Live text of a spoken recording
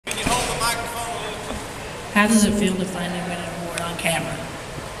How does it feel to finally win an award on camera?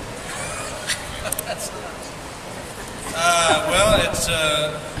 Well, it's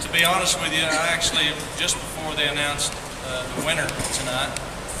to be honest with you, I actually, just before they announced the winner tonight,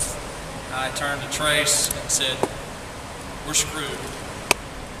 I turned to Trace and said, we're screwed,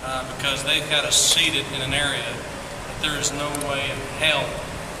 because they've got us seated in an area that there is no way in hell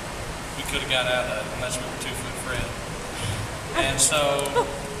we could have got out of unless we were 2 foot Fred. And so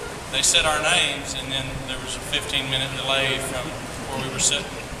they said our names, and then there was a 15-minute delay from where we were sitting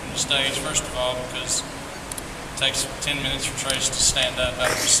on the stage, first of all, because it takes 10 minutes for Trace to stand up out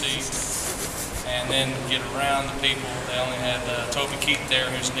of his seat and then get around the people. They only had Toby Keith there,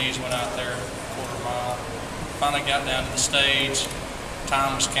 whose knees went out there a quarter mile. Finally got down to the stage.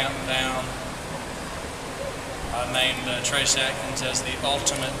 Time was counting down. I named Trace Atkins as the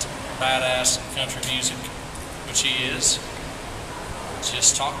ultimate badass in country music, which he is.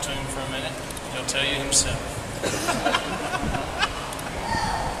 Just talk to him for a minute. He'll tell you himself.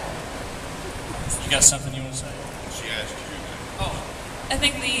 You got something you want to say? She asked you. Oh. I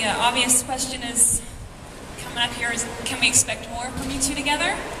think the obvious question is, coming up here, is can we expect more from you two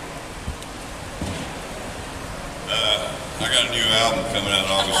together? I got a new album coming out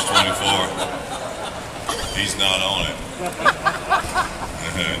August 24th. He's not on it.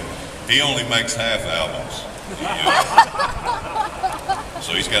 He only makes half albums.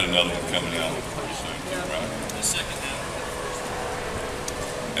 So he's got another one coming out pretty soon, right? The second album.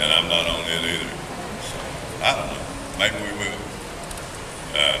 And I'm not on it either. So, I don't know. Maybe we will.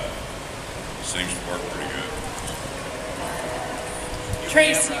 Seems to work pretty good.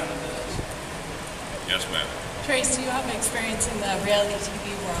 Trace, Yes, ma'am. Trace, do you have experience in the reality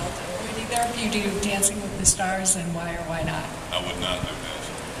TV world? Would either of you do Dancing with the Stars, and why or why not? I would not do that.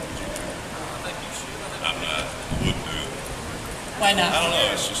 I think you should. I'm not. I wouldn't do it. Why not? I don't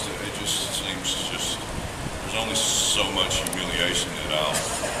know. It just seems there's only so much humiliation that I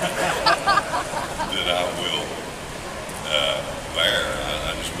will bear.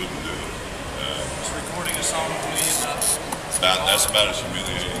 I just wouldn't do it. Is recording a song with me That's about as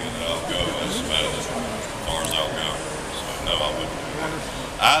humiliating as I'll go. That's about as far as I'll go. So no, I wouldn't do that.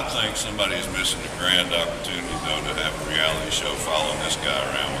 I think somebody is missing a grand opportunity though to have a reality show following this guy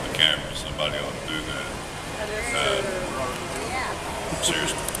around with a camera. Somebody ought to do that.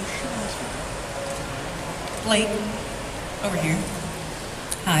 Seriously. Blake, over here.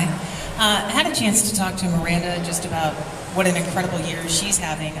 Hi. I had a chance to talk to Miranda just about what an incredible year she's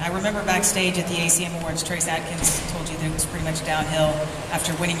having. I remember backstage at the ACM Awards, Trace Atkins told you that it was pretty much downhill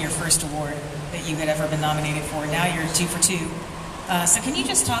after winning your first award that you had ever been nominated for. Now you're 2 for 2. So can you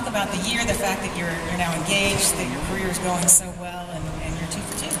just talk about the year, the fact that you're now engaged, that your career is going so well, and you're 2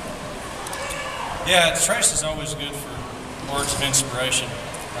 for 2? Yeah, Trace is always good for words of inspiration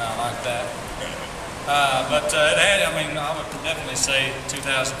like that. But it had, I mean, I would definitely say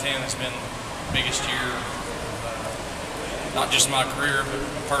 2010 has been the biggest year of not just my career, but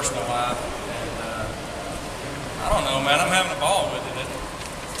my personal life. And I don't know, man, I'm having a ball with it.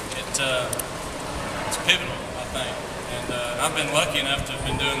 It's pivotal, I think. And I've been lucky enough to have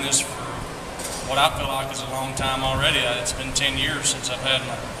been doing this for what I feel like is a long time already. It's been 10 years since I've had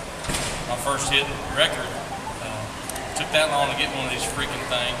my first hit record. Took that long to get one of these freaking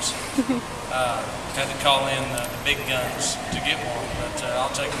things. Had to call in the big guns to get one, but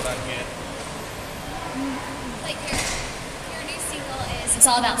I'll take what I can get. Like your new single is "It's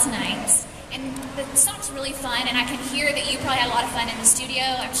All About Tonight," and the song's really fun. And I can hear that you probably had a lot of fun in the studio.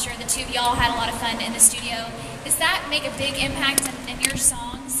 I'm sure the two of y'all had a lot of fun in the studio. Does that make a big impact in your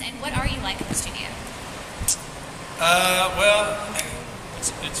songs? And what are you like in the studio? Well,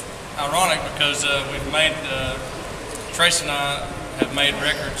 it's ironic because we've made. Trace and I have made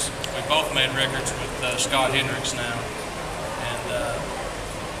records. We both made records with Scott Hendricks now, and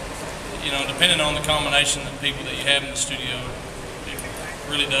you know, depending on the combination of people that you have in the studio, it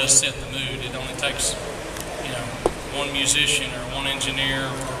really does set the mood. It only takes, you know, one musician or one engineer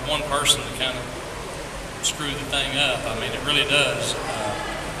or one person to kind of screw the thing up. I mean, it really does.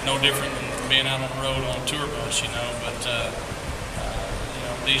 No different than being out on the road on a tour bus, you know. But you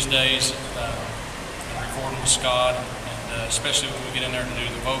know, these days, recording with Scott. Especially when we get in there to do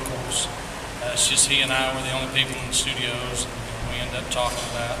the vocals. It's just he and I were the only people in the studios, and we end up talking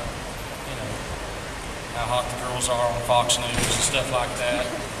about, you know, how hot the girls are on Fox News and stuff like that.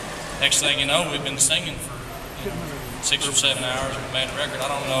 Next thing you know, we've been singing for 6 or 7 hours. We made a record. I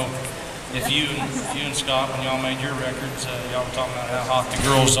don't know if you and Scott, when y'all made your records, y'all were talking about how hot the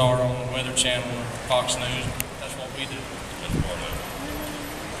girls are on the Weather Channel or Fox News. That's what we do. That's part of it.